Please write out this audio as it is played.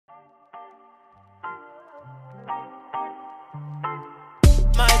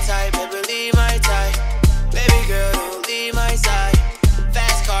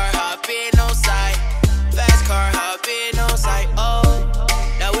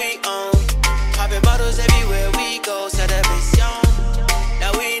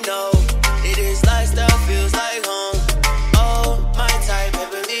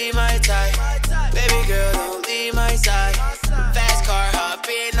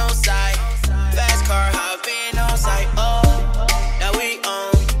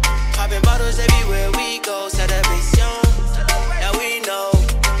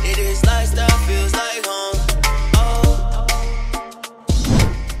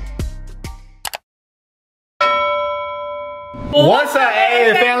What's up,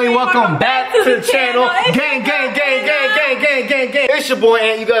 hey family? Welcome back to the channel. Gang, gang, gang, gang, gang, gang, gang, gang. It's your boy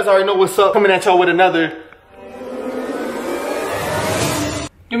Ant. You guys already know what's up. Coming at y'all with another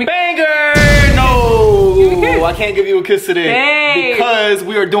banger. No, I can't give you a kiss today because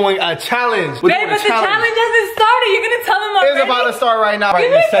we are doing a challenge. Babe, but the challenge hasn't started. You're gonna tell them already? It's about to start right now, right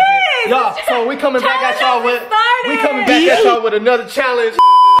in a second. Y'all, so we coming back at y'all with another challenge.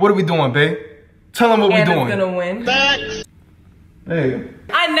 What are we doing, babe? Tell them what we're doing. Anna's gonna win. Hey.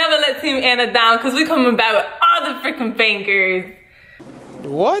 I never let Team Anna down because we coming back with all the freaking bangers.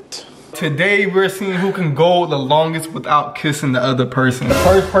 What? Today we're seeing who can go the longest without kissing the other person. The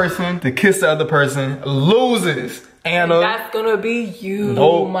first person to kiss the other person loses. Anna. And that's gonna be you,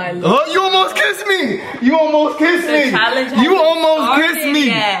 my lord. Oh, you almost kissed me. You almost kissed me. You almost kissed me.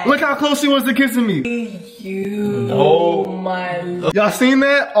 Yet. Look how close she was to kissing me. My lord. Y'all seen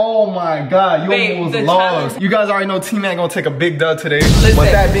that? Oh my god, you almost lost. You guys already know Team Ant gonna take a big dub today. Listen,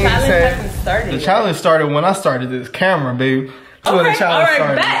 but that being said, the challenge started when I started this camera, babe. That's when the challenge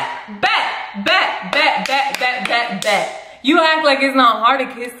started. Bet. You act like it's not hard to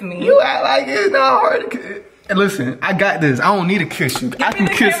kiss me. You act like it's not hard to kiss. And listen, I got this. I don't need to kiss you. I can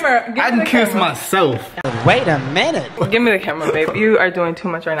kiss myself. Wait a minute. Give me the camera, babe. You are doing too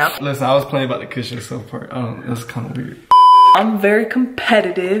much right now. Listen, I was playing about the kiss yourself part. That's kind of weird. I'm very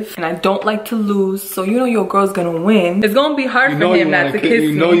competitive and I don't like to lose, so you know your girl's gonna win. It's gonna be hard for him not to kiss me.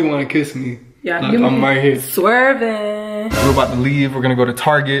 You know you want to kiss me. Yeah, like, I'm right here. Swerving. We're about to leave. We're gonna go to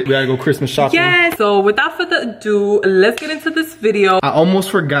Target. We gotta go Christmas shopping. Yeah, so without further ado, let's get into this video. I almost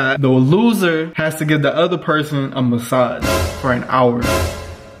forgot. The loser has to give the other person a massage for an hour.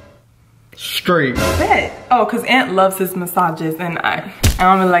 Straight. Bet. Oh, because Ant loves his massages and I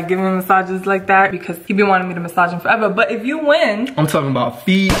don't really like giving him massages like that because he been wanting me to massage him forever. But if you win, I'm talking about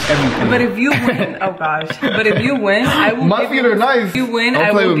feet, everything. But if you win, oh gosh. But if you win, I will My feet are nice. If you win,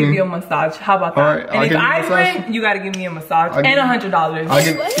 I will give you a massage. How about that? Right, and if I win, you gotta give me a massage and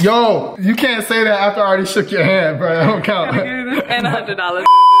 $100. Yo, you can't say that after I already shook your hand, bro. That don't count. And $100.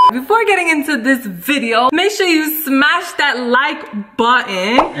 Before getting into this video, make sure you smash that like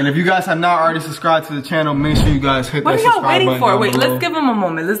button. And if you guys have not already subscribed to the channel, make sure you guys hit that subscribe button. What are y'all waiting for? Wait, let's give them a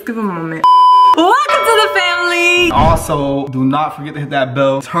moment. Let's give them a moment. Welcome to the family. Also, do not forget to hit that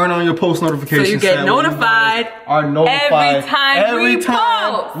bell. Turn on your post notifications. So you get notified. Are notified every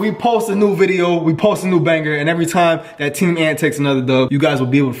time we post a new video, we post a new banger, and every time that Team Ant takes another dub, you guys will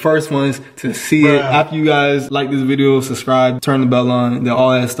be able the first ones to see it. After you guys like this video, subscribe, turn the bell on,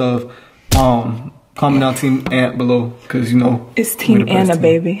 all that stuff. Comment down Team Ant below, because you know it's Team Anna,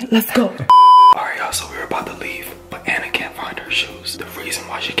 baby. Let's go. Alright, y'all, so we're about to leave, but Anna can't find her shoes. The reason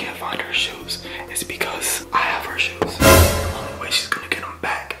why she can't find her shoes is because I have her shoes. The only way she's gonna get them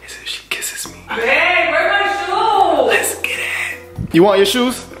back is if she kisses me. Hey, where's my shoes? Let's get it. You want your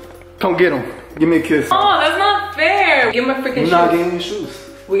shoes? Come get them. Give me a kiss. Oh, that's not fair. Give my freaking shoes. You're not getting your shoes.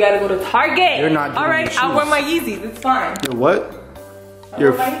 We gotta go to Target. You're not getting Alright, your shoes. I'll wear my Yeezys. It's fine. Your what?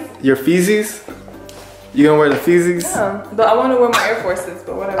 Your Feezies? You gonna wear the Feezies? Yeah, but I wanna wear my Air Forces,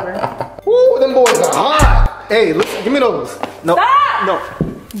 but whatever. Woo, them boys are hot. Hey, listen, give me those. No, stop. No.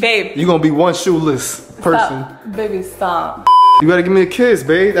 Babe. You gonna be one shoeless person. Stop. Baby, stop. You gotta give me a kiss,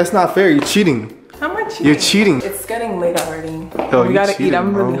 babe. That's not fair. You're cheating. How am I cheating? You're cheating. It's getting late already. Yo, we gotta cheating, eat.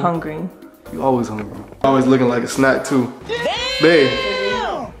 I'm really bro. hungry. You always hungry. Always looking like a snack too. Damn. Babe.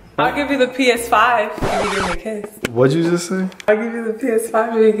 I'll give you the PS5 if you give me a kiss. What'd you just say? I'll give you the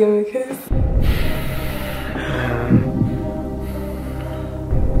PS5 if you give me a kiss.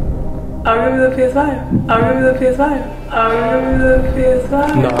 I'll give you the PS5. I'll give you the PS5. I'll give you the PS5.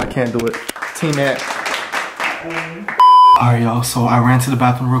 No, I can't do it. Team Ant. Alright, y'all, so I ran to the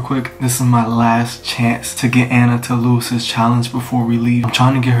bathroom real quick. This is my last chance to get Anna to lose his challenge before we leave. I'm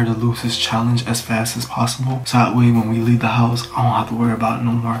trying to get her to lose his challenge as fast as possible. So that way when we leave the house, I don't have to worry about it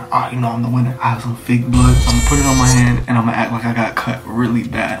no more. I already know I'm the winner. I have some fake blood. I'm gonna put it on my hand and I'm gonna act like I got cut really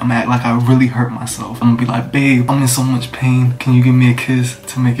bad. I'm gonna act like I really hurt myself. I'm gonna be like, babe, I'm in so much pain. Can you give me a kiss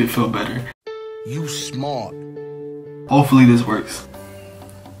to make it feel better? You smart. Hopefully this works.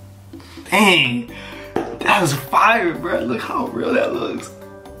 Dang. That was fire, bro. Look how real that looks.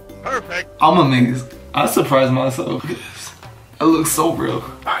 Perfect. I'm amazed. I surprised myself. Look at this. It looks so real.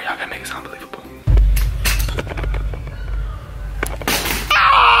 Alright, y'all gotta make it sound believable.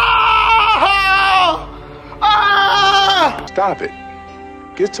 Stop it.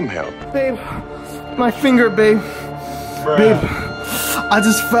 Get some help. Babe, my finger, babe. Bruh. Babe, I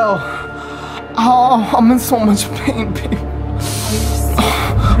just fell. Oh, I'm in so much pain, babe.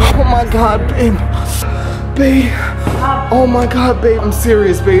 Oh my god, babe. Babe. Oh my god, babe, I'm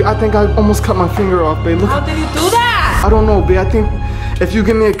serious, babe. I think I almost cut my finger off, babe. Look. How did you do that? I don't know, babe. I think if you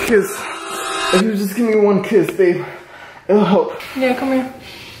give me a kiss, if you just give me one kiss, babe, it'll help. Yeah, come here.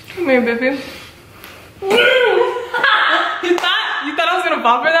 Come here, baby. You thought I was gonna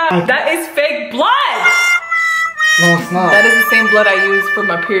fall for that? That is fake blood! No, it's not. That is the same blood I used for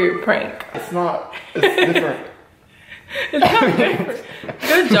my period prank. It's not. It's different. It's not different.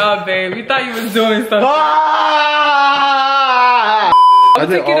 Good job, babe. You thought you was doing something. Ah! I would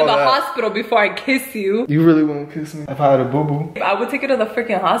take you to the hospital before I kiss you. You really won't kiss me if I had a boo-boo? I would take you to the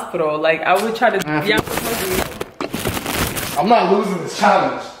freaking hospital. Like, I would try to... Yeah, I'm not losing this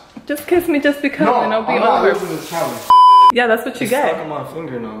challenge. just kiss me just because and it'll be I'm not over. losing this challenge. Yeah, that's what you It's get. stuck on my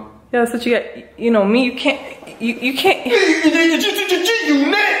finger now. Yeah, that's what you get. You know, me, you can't... You can't... You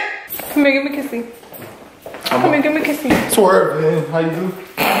net! Come here, give me a kissy. Come here, give me a kissy. Swerve, man. How you do?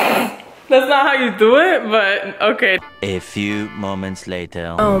 That's not how you do it, but okay. A few moments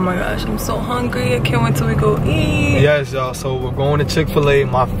later. Oh my gosh, I'm so hungry. I can't wait till we go eat. Yes, y'all. So we're going to Chick-fil-A,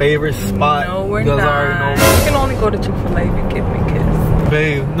 my favorite spot. No, we're you guys not. already know. You can only go to Chick-fil-A if you give me a kiss.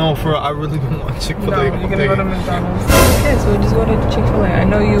 Babe, no, for real, I really want Chick-fil-A. No, you're gonna go to McDonald's. Okay, so we just go to Chick-fil-A. I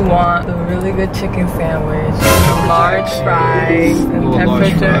know you want the really good chicken sandwich, large fries, and large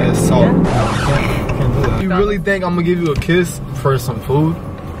pepper fries, jack. salt. Yeah. Can't do that. You really think I'm gonna give you a kiss for some food?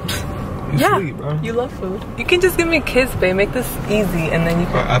 You Yeah, sweet, bro. you love food. You can just give me a kiss, babe. Make this easy, and then you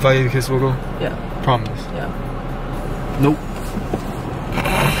can. If I give you a kiss, we'll go? Yeah. Promise. Yeah. Nope.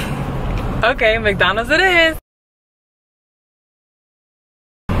 Okay, McDonald's it is.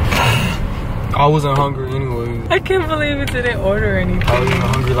 I wasn't hungry anyway. I can't believe you didn't order anything. I wasn't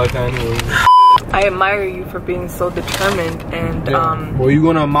hungry like that anyway. I admire you for being so determined and Well, you're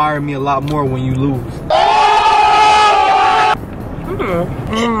gonna admire me a lot more when you lose.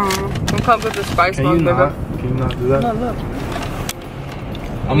 Come with the spice Can bun, you baby. not? Can you not do that? No, look.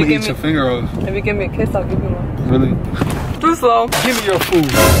 I'm gonna eat your finger off. If you give me a kiss, I'll give you one. Really? Too slow. Give me your food.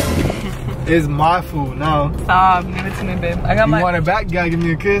 It's my food now. Stop. Give it to me, babe. I got You my. want it back? You gotta give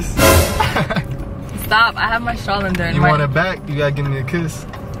me a kiss. Stop. I have my straw in there. You want it back? You gotta give me a kiss.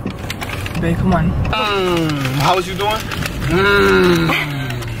 Babe, come on. How was you doing?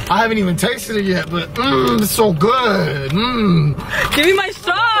 I haven't even tasted it yet, but it's so good. Give me my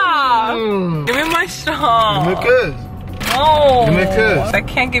straw. Give me my straw. Give me a kiss. No. Give me a kiss. I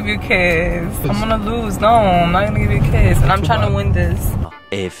can't give you a kiss. I'm gonna lose. No, I'm not gonna give you a kiss. And I'm trying to win this.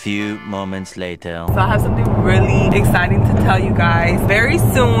 A few moments later. So I have something really exciting to tell you guys. Very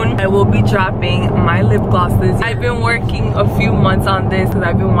soon, I will be dropping my lip glosses. I've been working a few months on this because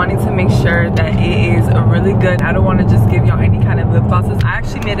I've been wanting to make sure that it is really good. I don't want to just give y'all any kind of lip glosses. I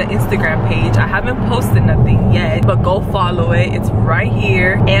actually made an Instagram page. I haven't posted nothing yet, but go follow it. It's right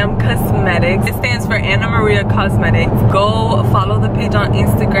here, Am Cosmetics. It stands for Anna Maria Cosmetics. Go follow the page on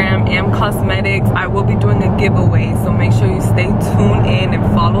Instagram, Am Cosmetics. I will be doing a giveaway, so make sure you stay tuned in and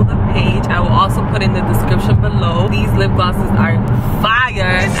follow the page. I will also put in the description below. These lip glosses are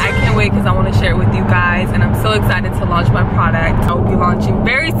fire. I can't wait because I want to share it with you guys, and I'm so excited to launch my product. I will be launching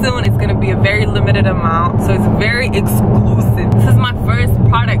very soon. It's going to be a very limited amount, so it's very exclusive. This is my first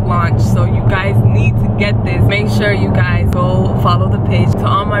product launch, so you guys need to get this. Make sure you guys go follow the page. To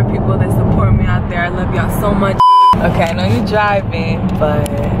all my people that support me out there, I love y'all so much. Okay, I know you're driving, but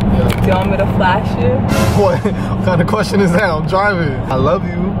do you want me to flash you? What kind of question is that? I'm driving. I love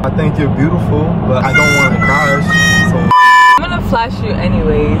you. I think you're beautiful, but I don't want to crash. So I'm gonna flash you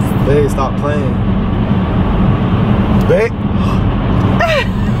anyways. babe, stop playing. Babe.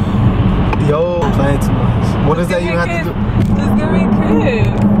 Yo, playing too much. What is that you have to do? Just give me a kiss.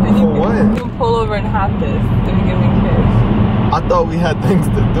 And For what? You can pull over and have this if you give me a kiss. I thought we had things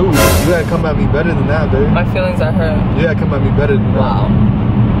to do. You gotta come at me better than that, babe. My feelings are hurt. You gotta come at me better than that.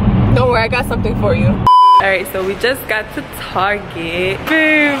 Wow. Don't worry, I got something for you. Alright, so we just got to Target.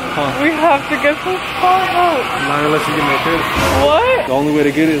 Babe, we have to get some Starbucks. I'm not gonna let you give me a kiss. What? The only way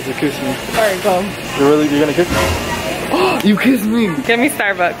to get it is to kiss me. Alright, go. You're gonna kiss me? You kissed me! Get me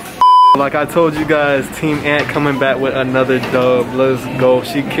Starbucks. Like I told you guys, Team Ant coming back with another dub. Let's go.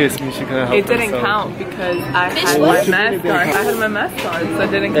 She kissed me. She couldn't help It didn't herself. count because I had my mask on. I had my mask on, so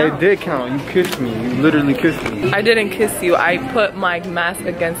it didn't count. It did count. You kissed me. You literally kissed me. I didn't kiss you. I put my mask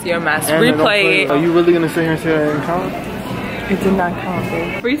against your mask. And I don't Replay Are it. you really gonna sit here and say that didn't count? It did not count,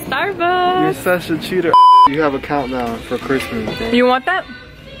 babe. Free You're Starbucks. such a cheater. You have a countdown for Christmas. You want that?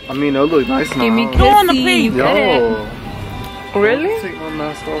 I mean, it'll look nice now. Give me kissy. Yo. Really? Take my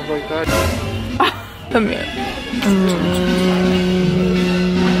mask off like that. Come here.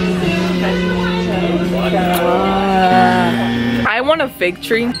 I want a fig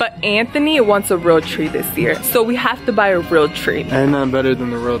tree, but Anthony wants a real tree this year. So we have to buy a real tree. Ain't nothing better than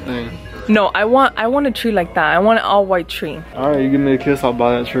the real thing. No, I want a tree like that. I want an all white tree. Alright, you give me a kiss, I'll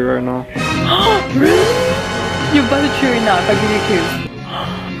buy that tree right now. Really? You buy the tree right now if I give you a kiss.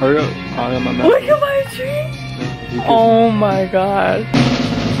 Hurry up. I got my mouth. Look at my tree. Oh my god.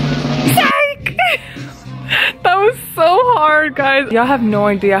 Psych! That was so hard, guys. Y'all have no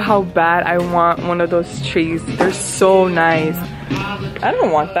idea how bad I want one of those trees. They're so nice. I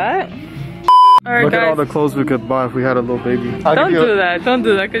don't want that. Alright, Look guys. at all the clothes we could buy if we had a little baby. Don't do that. Don't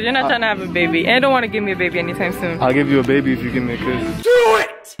do that, because you're not trying to have a baby. And I don't want to give me a baby anytime soon. I'll give you a baby if you give me a kiss. Do it!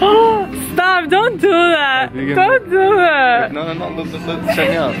 Stop, don't do that. Don't do that. No, look, check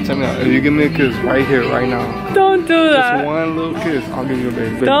me out. Check me out. If you give me a kiss right here, right now. Don't do that. Just one little kiss, I'll give you a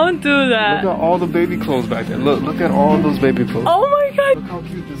baby. Don't do that. Look at all the baby clothes back there. Look at all those baby clothes. Oh my god. Look how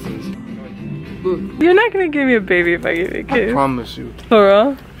cute this is. Look. You're not gonna give me a baby if I give you a kiss. I promise you. For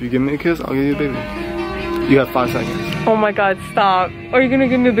real? If you give me a kiss, I'll give you a baby. You have 5 seconds. Oh my god, stop. Are you gonna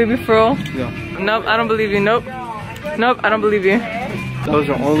give me a baby for real? Yeah. Nope, I don't believe you. Nope. Nope, I don't believe you. That was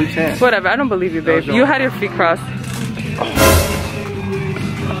your only chance. Whatever, I don't believe you, babe. You had your feet crossed.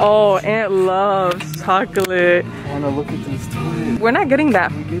 Oh, Aunt loves chocolate. I wanna look at this twig. We're not getting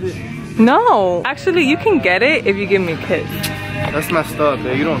that. Get it? No. Actually, you can get it if you give me a kiss. That's messed up,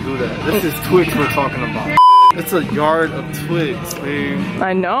 babe. You don't do that. This is twigs we're talking about. It's a yard of twigs, babe.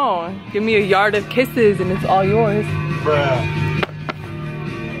 I know. Give me a yard of kisses and it's all yours. Bruh.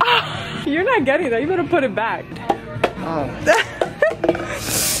 You're not getting that. You better put it back. Oh.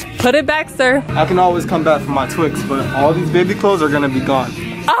 Put it back, sir. I can always come back for my twigs, but all these baby clothes are gonna be gone.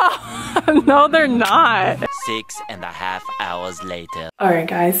 Oh, no, they're not. 6.5 hours later. Alright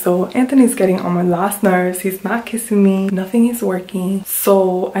guys, so Anthony's getting on my last nerves. He's not kissing me. Nothing is working.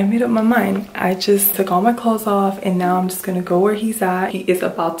 So I made up my mind. I just took all my clothes off and now I'm just gonna go where he's at. He is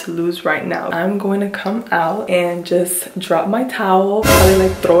about to lose right now. I'm going to come out and just drop my towel. Probably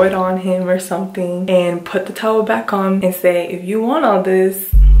like throw it on him or something and put the towel back on and say, if you want all this,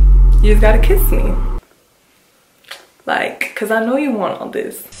 you just gotta kiss me. Like, cause I know you want all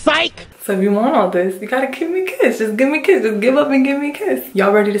this. Psych! So if you want all this, you gotta give me a kiss. Just give me a kiss. Just give up and give me a kiss.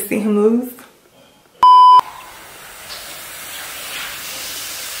 Y'all ready to see him lose?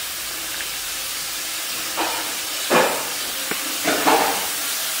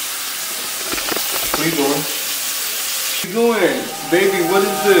 What are you doing? What are you doing? Baby, what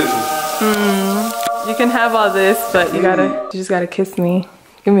is this? You can have all this, but you just gotta kiss me.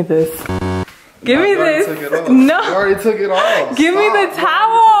 Give me this. Give me this. No. You already took it off. Give me the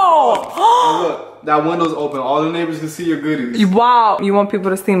towel. Oh, look, that window's open. All the neighbors can see your goodies. Wow. You want people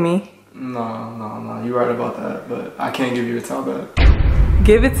to see me? No. You're right about that, but I can't give you a towel back.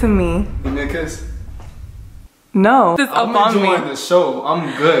 Give it to me. Give me a kiss. No. It's up I'm on enjoying me. the show.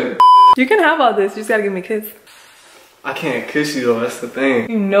 I'm good. You can have all this. You just gotta give me a kiss. I can't kiss you though. That's the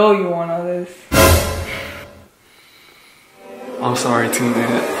thing. You know you want all this. I'm sorry,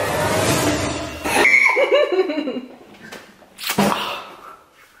 teammate.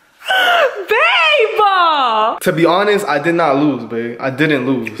 To be honest, I did not lose, babe. I didn't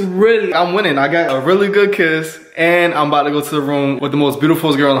lose. Really? I'm winning. I got a really good kiss, and I'm about to go to the room with the most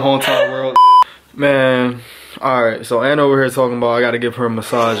beautiful girl in the whole entire world. Man, all right. So Anna over here talking about I got to give her a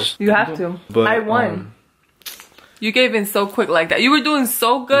massage. You have to. But, I won. You gave in so quick like that. You were doing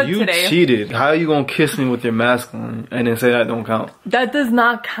so good today. You cheated. How are you gonna kiss me with your mask on and then say that don't count? That does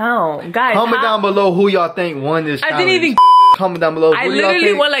not count, guys. Comment down below who y'all think won this challenge. I didn't even. Comment down below. I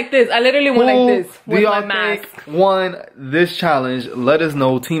literally went like this. I literally went like this with my mask. Won this challenge? Let us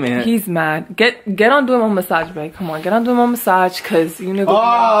know, Team Ant. He's mad. Get on doing my massage, babe. Come on, get on doing my massage, cause you know.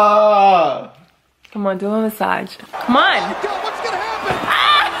 Come on, do my massage. Come on. What's gonna happen?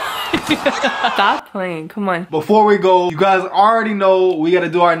 Stop playing. Come on. Before we go, you guys already know we gotta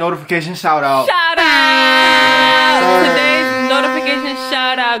do our notification shout out. Shout out! Today's notification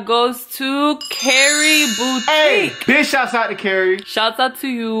shout out goes to Carrie Boutique. Hey, big shouts out to Carrie. Shouts out to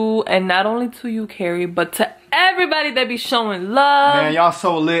you, and not only to you, Carrie, but to everybody that be showing love. Man, y'all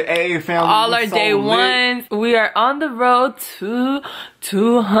so lit. AA family. All our day ones. We are on the road to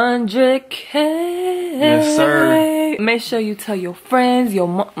 200K. Yes, sir. Make sure you tell your friends, your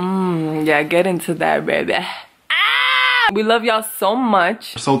mom. Yeah, get into that, baby. We love y'all so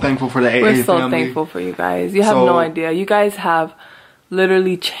much. So thankful for the AA We're so family. thankful for you guys. You have no idea. You guys have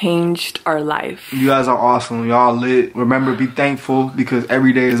literally changed our life. You guys are awesome. Y'all lit. Remember, be thankful because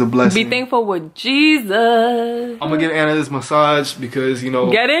every day is a blessing. Be thankful with Jesus. I'm gonna give Anna this massage because, you know.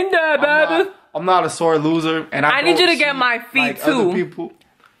 Get in there, baby. I'm not a sore loser. And I need you to get my feet like too. Other people.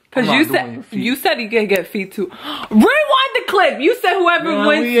 Cause you said you can get feet too. Rewind the clip. You said whoever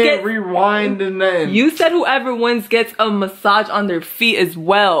wins gets rewinding that. You said whoever wins gets a massage on their feet as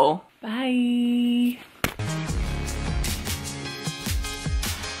well. Bye.